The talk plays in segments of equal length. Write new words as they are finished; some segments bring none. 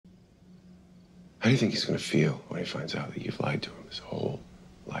How do you think he's gonna feel when he finds out that you've lied to him his whole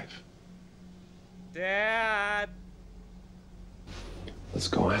life? Dad! Let's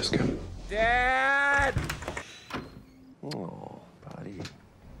go ask him. Dad! Oh, buddy.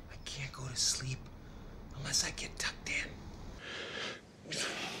 I can't go to sleep unless I get tucked in.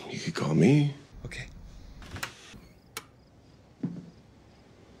 You could call me. Okay.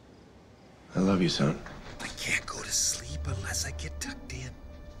 I love you, son. I can't go to sleep unless I get tucked in.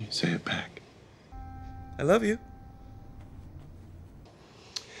 You say it back. I love you.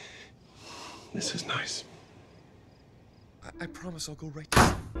 This is nice. I promise I'll go right to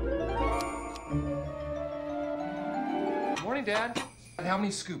sleep. Morning, Dad. How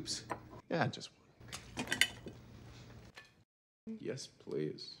many scoops? Yeah, just one. Yes,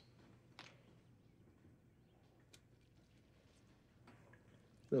 please.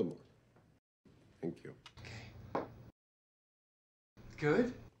 No more. Thank you. Okay.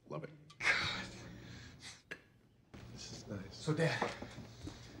 Good? Love it. Good. This is nice. So, Dad,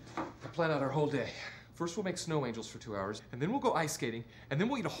 I plan out our whole day. First, we'll make snow angels for 2 hours, and then we'll go ice skating, and then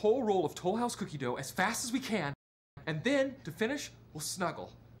we'll eat a whole roll of Toll House cookie dough as fast as we can, and then, to finish, we'll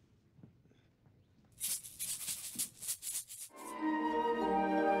snuggle.